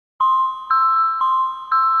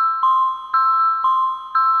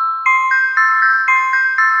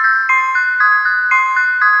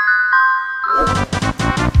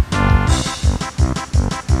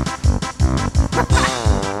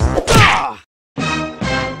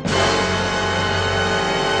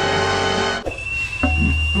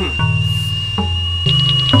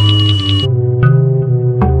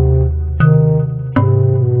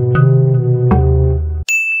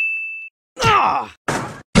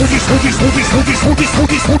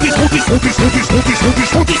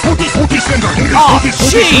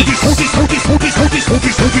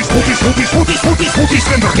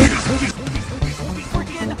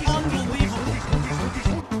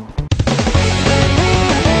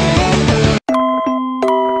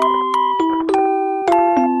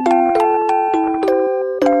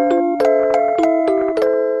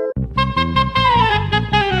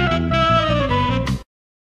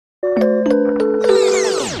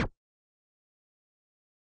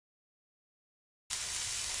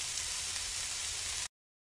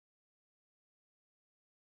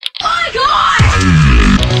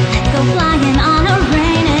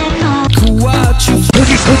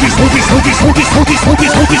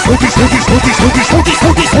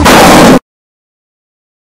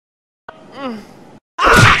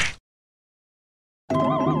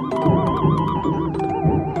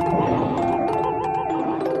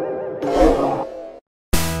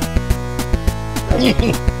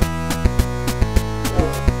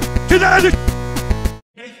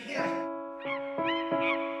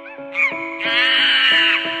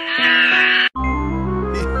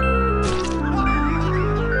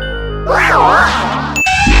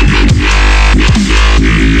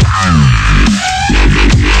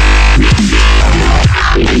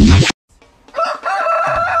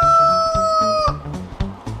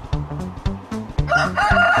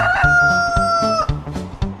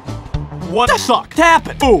What the fuck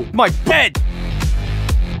happened? Ooh, my bed!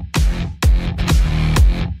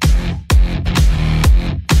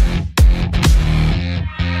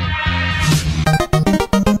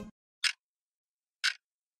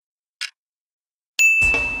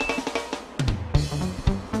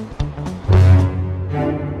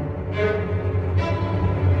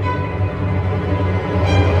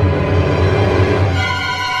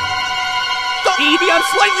 Evie, I'm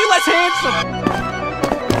slightly less handsome!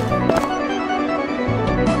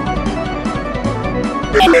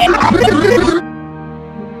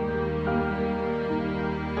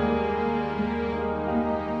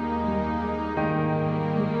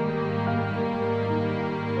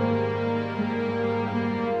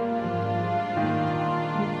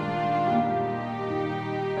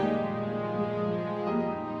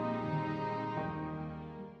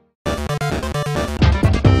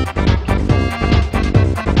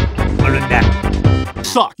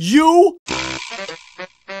 Suck you.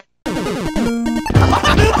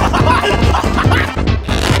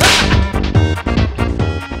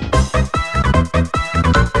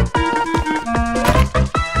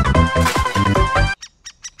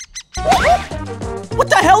 What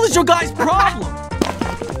the hell is your guys' problem?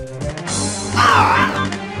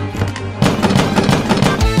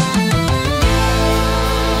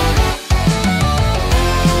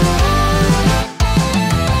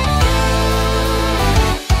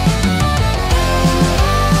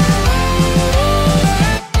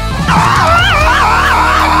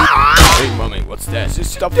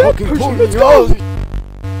 Just stop fucking pulling me off!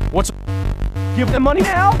 What's... Give them money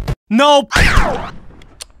now? No!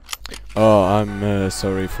 Oh, I'm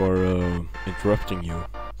sorry for interrupting you.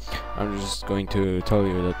 I'm just going to tell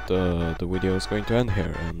you that the video is going to end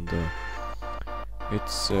here, and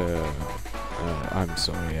it's... I'm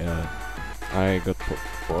sorry, I got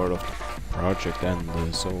bored of the project,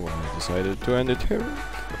 and so I decided to end it here.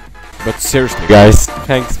 But seriously, guys,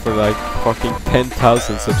 thanks for like fucking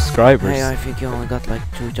 10,000 subscribers. Hey, I think you only got like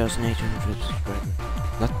 2,800 subscribers.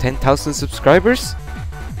 Not 10,000 subscribers?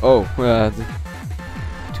 Oh,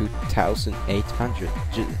 2,800.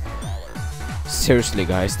 Seriously,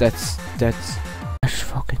 guys, that's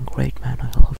fucking great, man. I love